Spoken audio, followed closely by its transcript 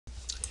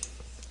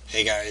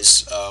Hey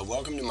guys,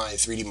 welcome to my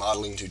 3D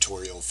modeling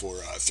tutorial for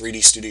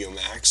 3D Studio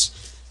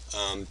Max.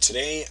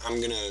 Today I'm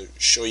going to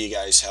show you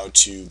guys how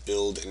to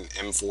build an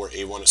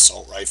M4A1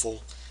 assault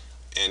rifle,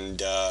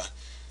 and I'm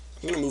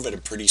going to move at a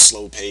pretty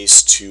slow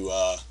pace to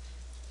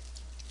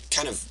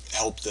kind of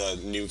help the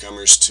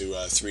newcomers to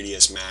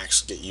 3ds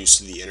Max get used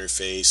to the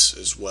interface,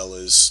 as well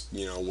as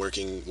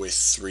working with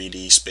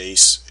 3D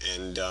space,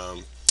 and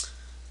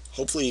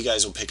hopefully you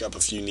guys will pick up a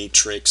few neat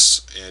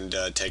tricks and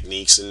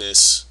techniques in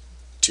this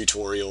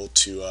tutorial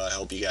to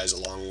help you guys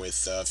along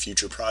with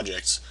future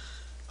projects.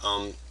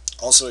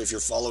 Also, if you're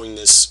following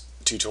this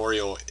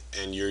tutorial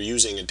and you're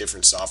using a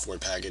different software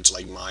package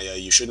like Maya,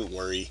 you shouldn't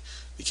worry,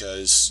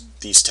 because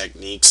these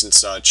techniques and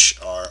such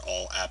are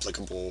all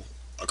applicable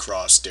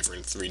across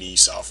different 3D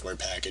software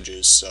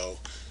packages. So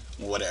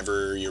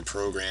whatever your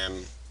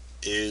program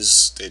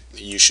is,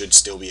 you should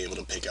still be able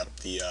to pick up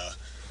the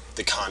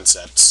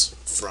concepts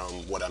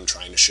from what I'm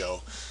trying to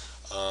show.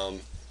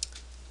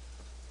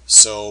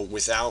 So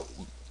without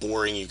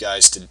boring you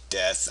guys to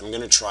death, I'm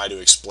going to try to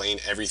explain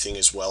everything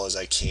as well as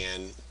I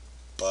can,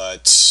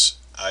 but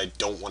I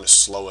don't want to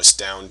slow us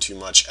down too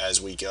much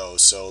as we go.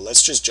 So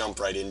let's just jump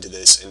right into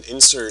this and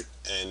insert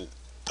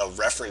a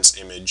reference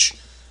image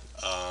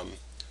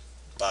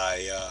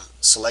by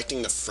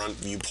selecting the front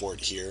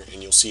viewport here,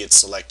 and you'll see it's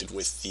selected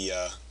with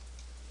the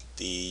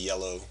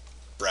yellow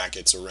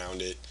brackets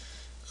around it.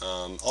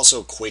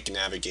 Also, quick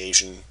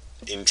navigation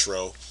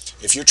intro.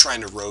 If you're trying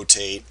to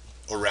rotate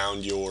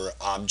around your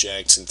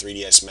objects in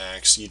 3ds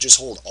Max, you just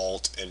hold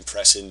Alt and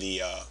press in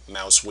the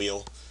mouse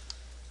wheel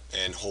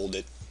and hold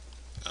it,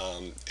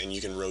 and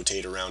you can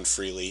rotate around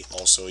freely.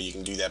 Also, you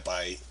can do that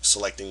by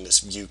selecting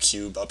this view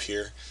cube up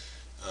here.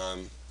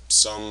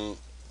 Some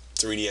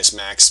 3ds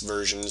Max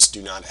versions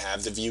do not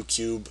have the view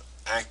cube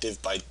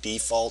active by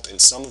default,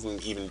 and some of them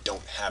even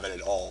don't have it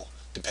at all,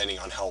 depending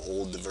on how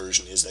old the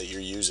version is that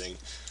you're using.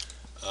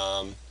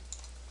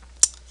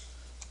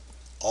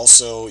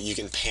 Also, you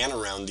can pan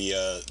around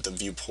the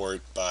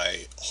viewport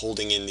by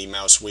holding in the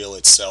mouse wheel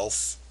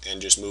itself and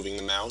just moving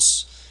the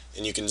mouse,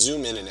 and you can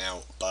zoom in and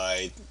out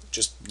by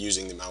just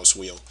using the mouse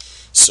wheel.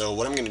 So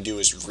what I'm going to do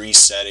is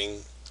reset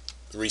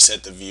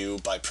the view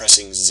by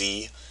pressing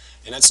Z,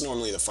 and that's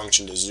normally the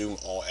function to zoom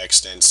all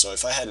extents. So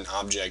if I had an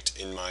object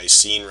in my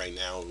scene right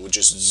now, it would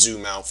just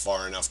zoom out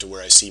far enough to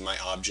where I see my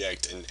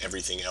object and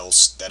everything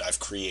else that I've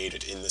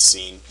created in the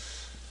scene.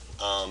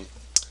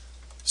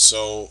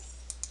 So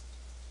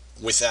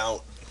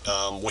without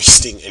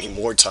wasting any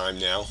more time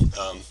now,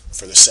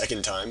 for the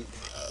second time,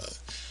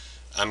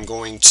 I'm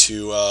going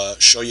to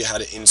show you how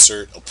to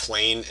insert a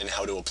plane and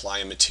how to apply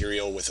a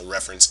material with a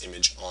reference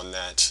image on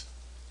that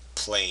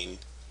plane.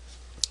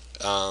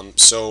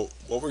 So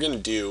what we're going to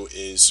do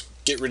is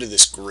get rid of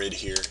this grid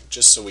here,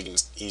 just so we can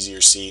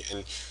easier see,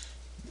 and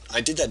I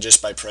did that just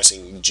by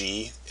pressing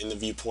G in the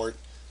viewport.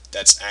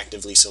 That's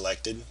actively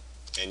selected,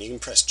 and you can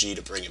press G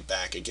to bring it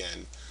back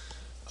again.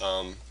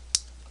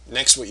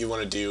 Next, what you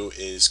want to do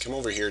is come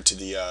over here to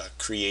the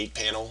Create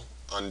panel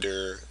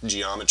under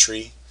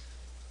Geometry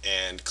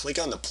and click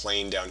on the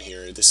plane down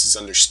here. This is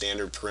under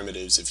Standard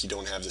Primitives if you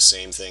don't have the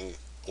same thing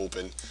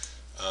open.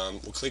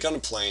 We'll click on the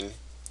plane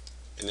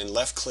and then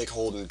left click,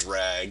 hold, and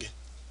drag,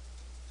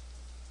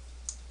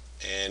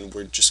 and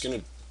we're just going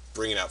to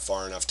bring it out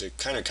far enough to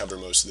kind of cover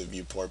most of the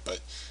viewport, but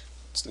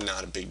it's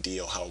not a big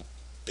deal how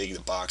big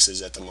the box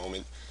is at the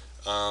moment.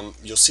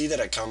 You'll see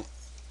that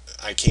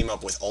I came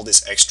up with all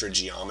this extra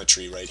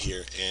geometry right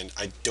here, and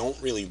I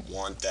don't really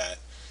want that.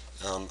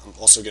 I'm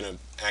also going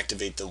to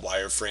activate the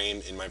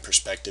wireframe in my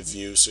perspective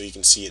view so you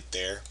can see it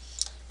there.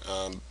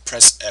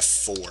 Press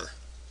F4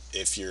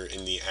 if you're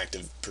in the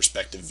active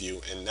perspective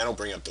view, and that'll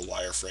bring up the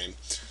wireframe.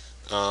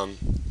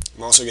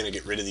 I'm also going to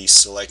get rid of these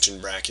selection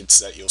brackets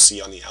that you'll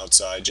see on the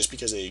outside, just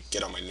because they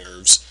get on my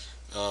nerves.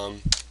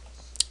 I'm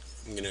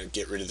going to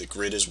get rid of the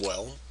grid as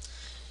well.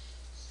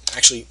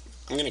 Actually,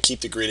 I'm going to keep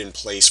the grid in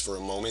place for a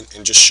moment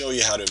and just show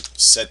you how to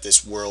set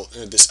this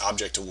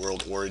object to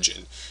world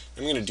origin.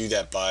 I'm going to do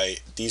that by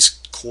these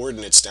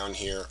coordinates down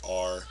here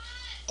are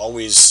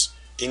always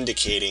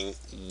indicating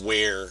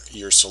where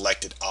your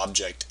selected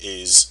object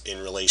is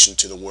in relation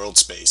to the world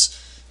space.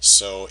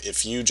 So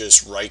if you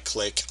just right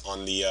click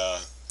on the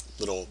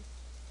little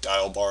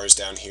dial bars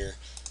down here,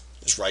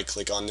 just right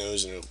click on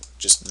those and it'll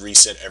just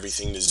reset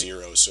everything to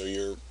 0. So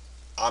your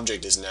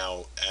object is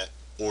now at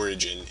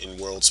origin in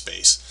world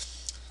space.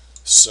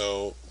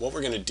 So what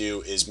we're going to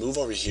do is move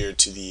over here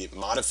to the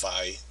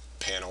Modify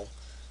panel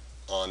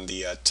on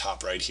the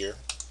top right here,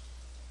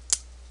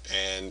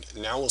 and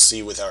now we'll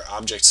see with our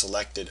object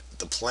selected,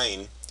 the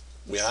plane,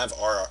 we have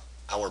our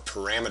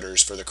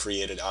parameters for the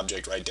created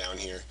object right down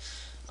here.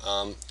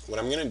 What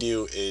I'm going to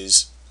do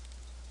is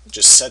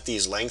just set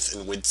these length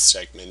and width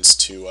segments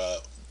to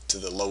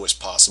the lowest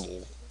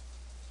possible,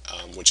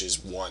 which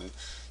is 1.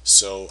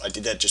 So I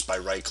did that just by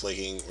right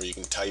clicking, or you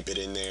can type it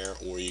in there,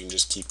 or you can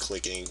just keep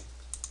clicking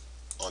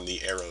on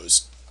the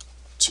arrows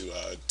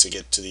to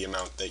get to the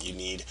amount that you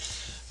need.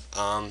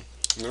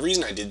 And the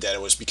reason I did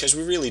that was because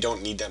we really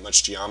don't need that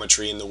much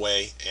geometry in the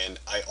way, and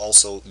I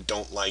also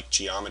don't like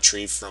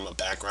geometry from a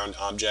background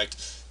object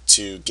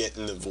to get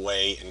in the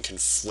way and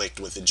conflict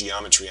with the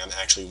geometry I'm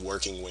actually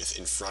working with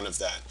in front of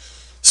that.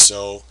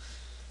 So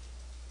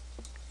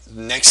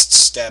next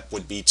step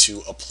would be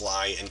to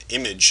apply an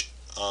image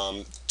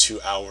to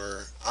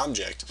our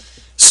object.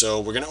 So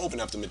we're going to open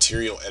up the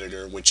material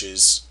editor, which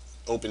is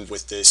opened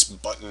with this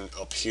button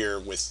up here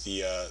with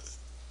the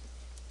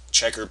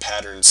checker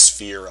pattern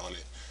sphere on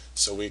it.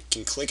 So we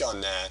can click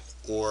on that,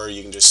 or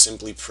you can just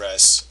simply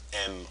press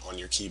M on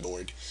your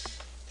keyboard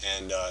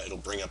and it'll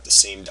bring up the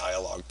same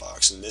dialog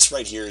box. And this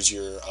right here is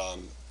your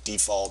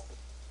default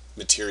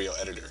material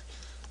editor.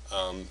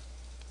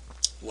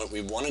 What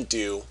we want to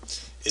do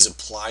is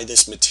apply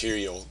this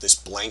material, this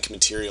blank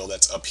material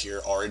that's up here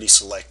already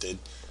selected,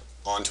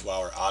 onto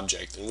our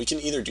object. And we can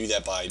either do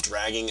that by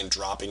dragging and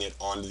dropping it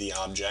onto the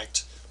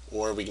object,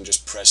 or we can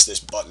just press this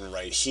button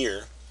right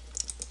here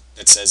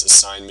that says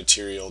assign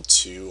material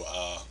to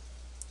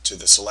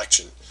the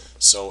selection.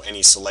 So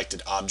any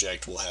selected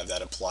object will have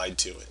that applied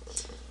to it.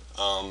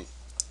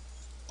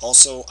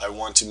 Also, I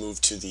want to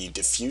move to the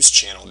diffuse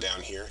channel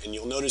down here, and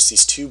you'll notice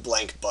these two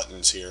blank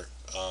buttons here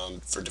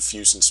for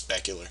diffuse and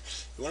specular.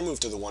 You want to move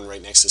to the one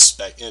right next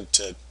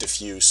to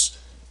diffuse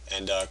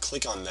and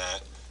click on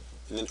that,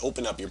 and then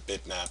open up your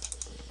bitmap.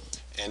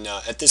 And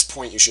at this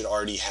point you should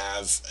already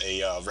have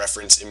a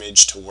reference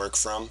image to work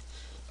from.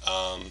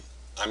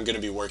 I'm going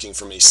to be working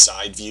from a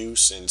side view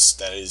since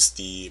that is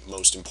the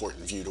most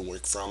important view to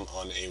work from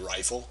on a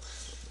rifle.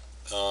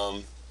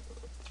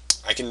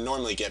 I can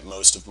normally get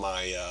most of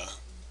my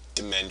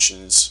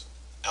dimensions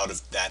out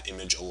of that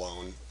image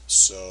alone,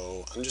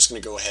 so I'm just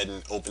going to go ahead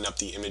and open up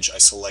the image I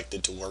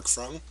selected to work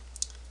from.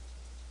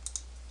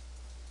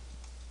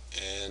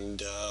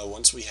 And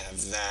once we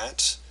have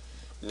that,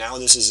 now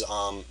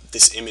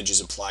this image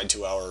is applied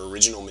to our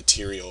original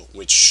material,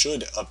 which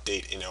should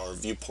update in our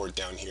viewport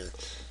down here.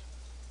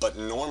 But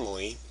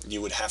normally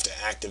you would have to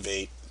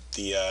activate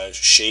the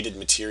shaded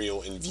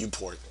material in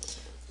viewport,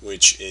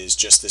 which is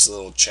just this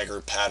little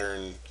checker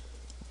pattern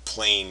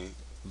plane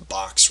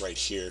box right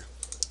here.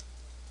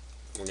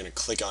 We're going to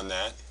click on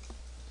that,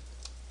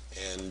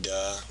 and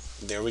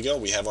there we go.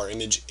 We have our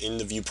image in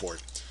the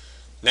viewport.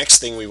 Next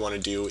thing we want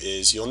to do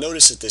is, you'll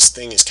notice that this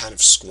thing is kind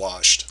of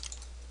squashed,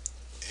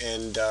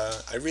 and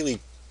I really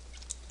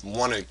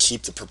want to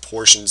keep the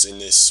proportions in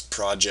this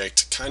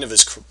project kind of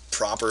as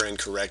proper and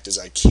correct as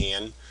I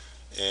can.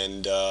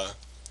 And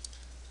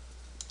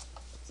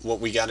what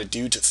we got to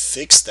do to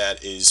fix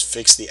that is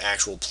fix the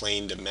actual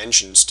plane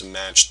dimensions to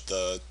match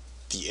the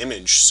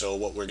image. So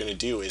what we're going to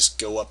do is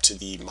go up to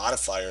the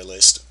modifier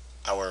list,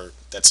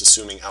 that's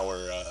assuming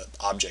our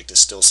object is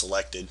still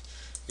selected.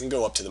 We can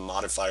go up to the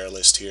modifier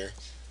list here,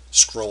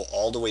 scroll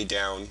all the way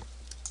down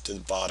to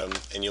the bottom,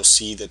 and you'll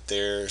see that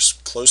there's,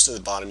 close to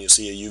the bottom, you'll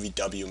see a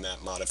UVW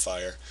map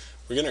modifier.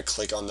 We're going to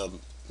click on the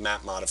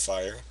map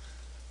modifier,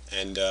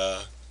 and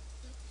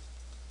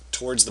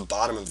towards the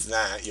bottom of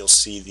that you'll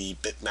see the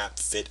bitmap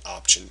fit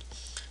option.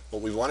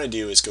 What we want to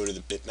do is go to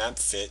the bitmap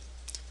fit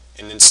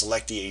and then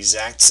select the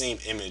exact same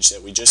image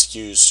that we just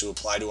used to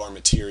apply to our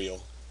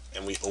material,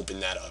 and we open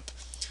that up.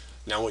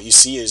 Now what you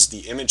see is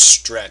the image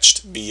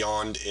stretched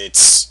beyond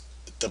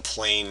the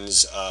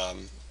plane's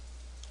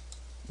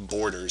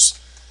borders.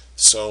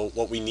 So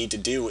what we need to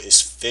do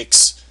is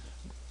fix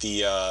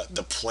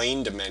the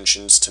plane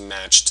dimensions to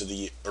match to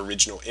the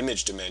original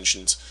image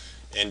dimensions.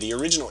 And the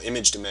original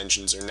image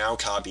dimensions are now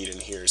copied in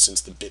here since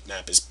the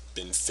bitmap has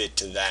been fit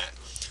to that.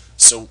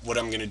 So what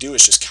I'm going to do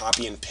is just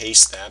copy and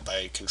paste that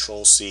by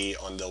Control-C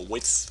on the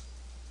width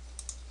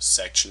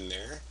section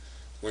there.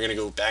 We're going to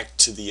go back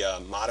to the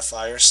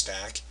modifier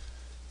stack,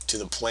 to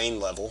the plane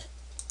level,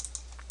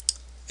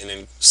 and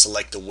then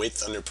select the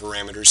width under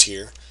parameters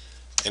here,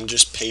 and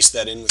just paste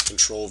that in with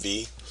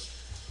Control-V,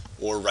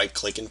 or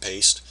right-click and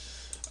paste.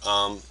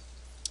 And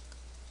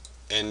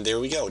there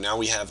we go. Now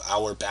we have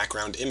our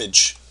background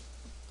image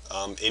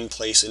in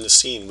place in the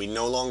scene. We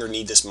no longer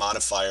need this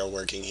modifier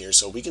working here,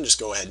 so we can just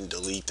go ahead and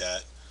delete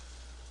that.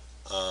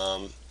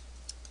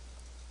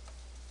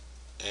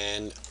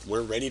 And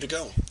we're ready to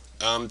go.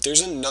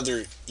 There's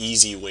another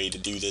easy way to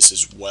do this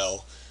as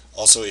well.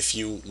 Also, if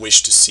you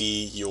wish to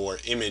see your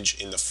image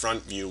in the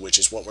front view, which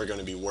is what we're going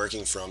to be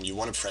working from, you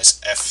want to press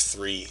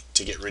F3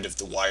 to get rid of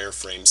the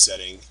wireframe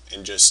setting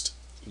and just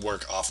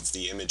work off of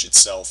the image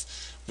itself.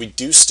 We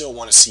do still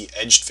want to see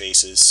edged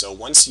faces, so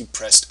once you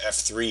pressed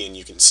F3 and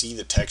you can see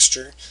the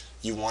texture,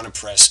 you want to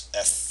press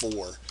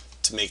F4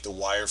 to make the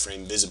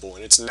wireframe visible.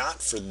 And it's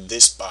not for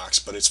this box,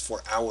 but it's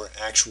for our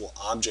actual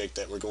object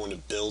that we're going to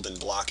build and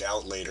block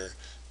out later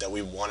that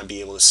we want to be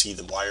able to see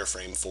the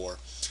wireframe for.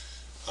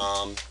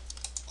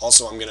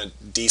 Also, I'm going to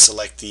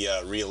deselect the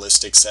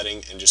realistic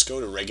setting and just go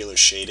to regular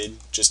shaded,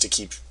 just to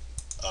keep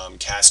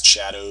cast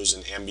shadows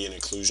and ambient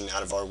occlusion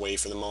out of our way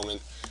for the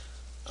moment.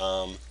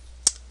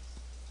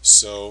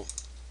 So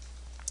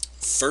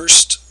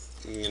first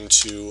I'm going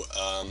to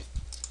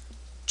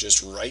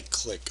just right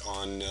click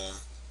on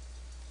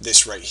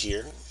this right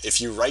here.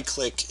 If you right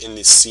click in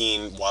the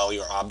scene while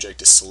your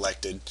object is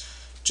selected,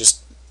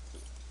 just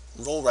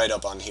roll right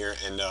up on here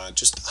and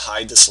just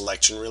hide the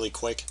selection really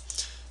quick,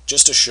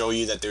 just to show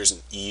you that there's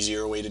an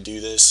easier way to do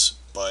this,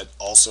 but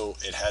also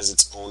it has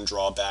its own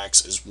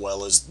drawbacks as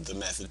well as the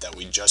method that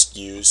we just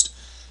used.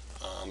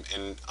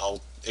 And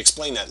I'll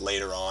explain that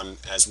later on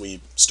as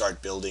we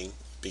start building,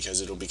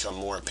 because it'll become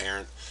more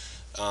apparent.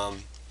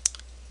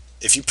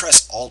 If you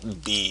press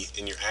Alt B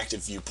in your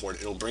active viewport,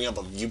 it'll bring up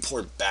a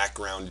viewport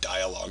background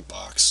dialog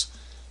box.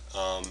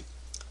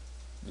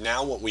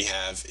 Now what we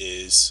have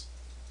is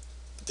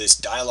this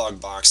dialog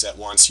box that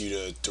wants you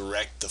to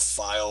direct the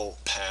file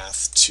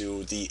path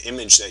to the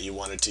image that you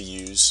wanted to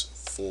use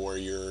for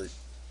your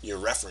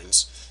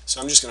reference. So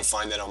I'm just going to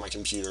find that on my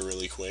computer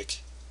really quick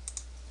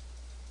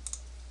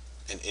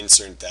and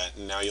insert that,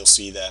 and now you'll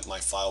see that my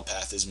file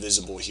path is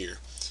visible here.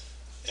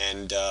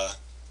 And I'm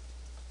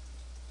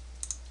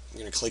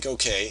going to click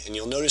OK, and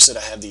you'll notice that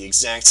I have the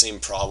exact same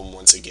problem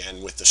once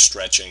again with the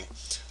stretching.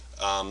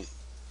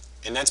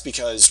 And that's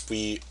because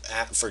we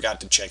forgot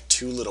to check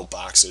two little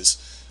boxes.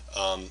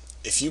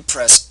 If you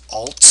press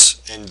Alt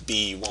and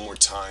B one more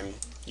time,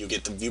 you'll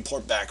get the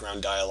viewport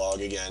background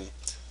dialog again.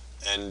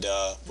 And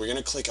we're going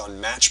to click on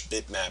Match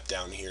Bitmap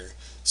down here.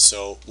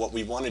 So what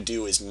we want to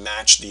do is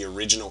match the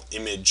original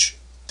image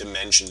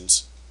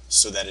dimensions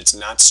so that it's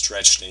not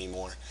stretched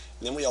anymore.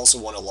 And then we also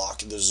want to lock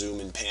the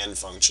zoom and pan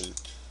function,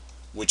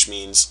 which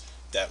means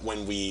that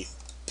when we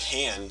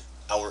pan,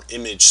 our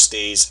image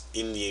stays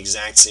in the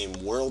exact same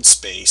world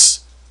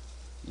space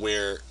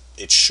where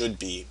it should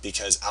be,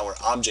 because our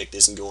object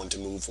isn't going to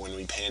move when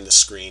we pan the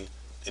screen,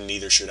 and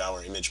neither should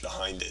our image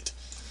behind it.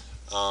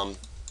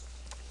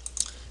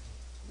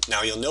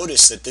 Now you'll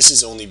notice that this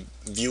is only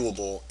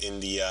viewable in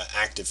the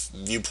active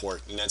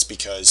viewport, and that's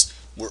because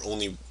we're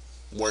only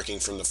working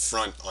from the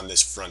front on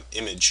this front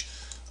image.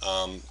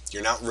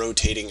 You're not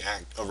rotating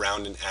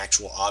around an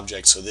actual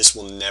object, so this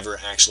will never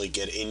actually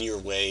get in your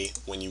way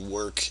when you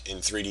work in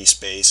 3D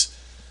space.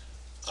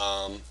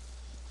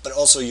 But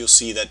also you'll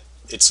see that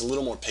it's a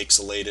little more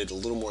pixelated, a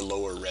little more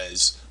lower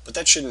res, but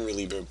that shouldn't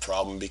really be a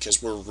problem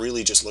because we're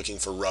really just looking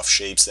for rough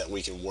shapes that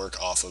we can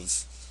work off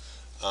of.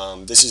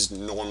 This is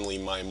normally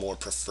my more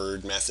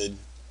preferred method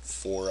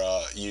for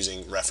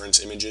using reference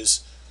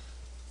images.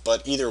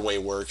 But either way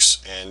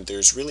works, and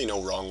there's really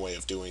no wrong way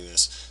of doing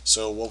this.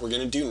 So what we're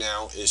going to do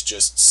now is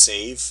just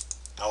save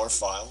our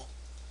file.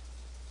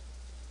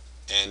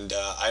 And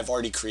I've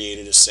already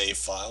created a save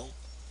file.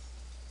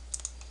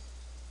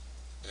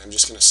 And I'm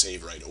just going to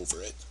save right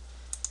over it.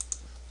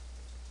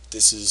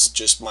 This is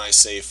just my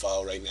save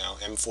file right now,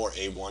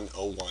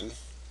 M4A101.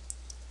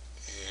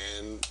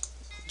 And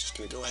I'm just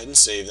going to go ahead and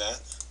save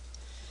that.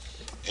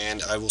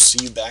 And I will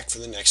see you back for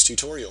the next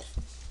tutorial.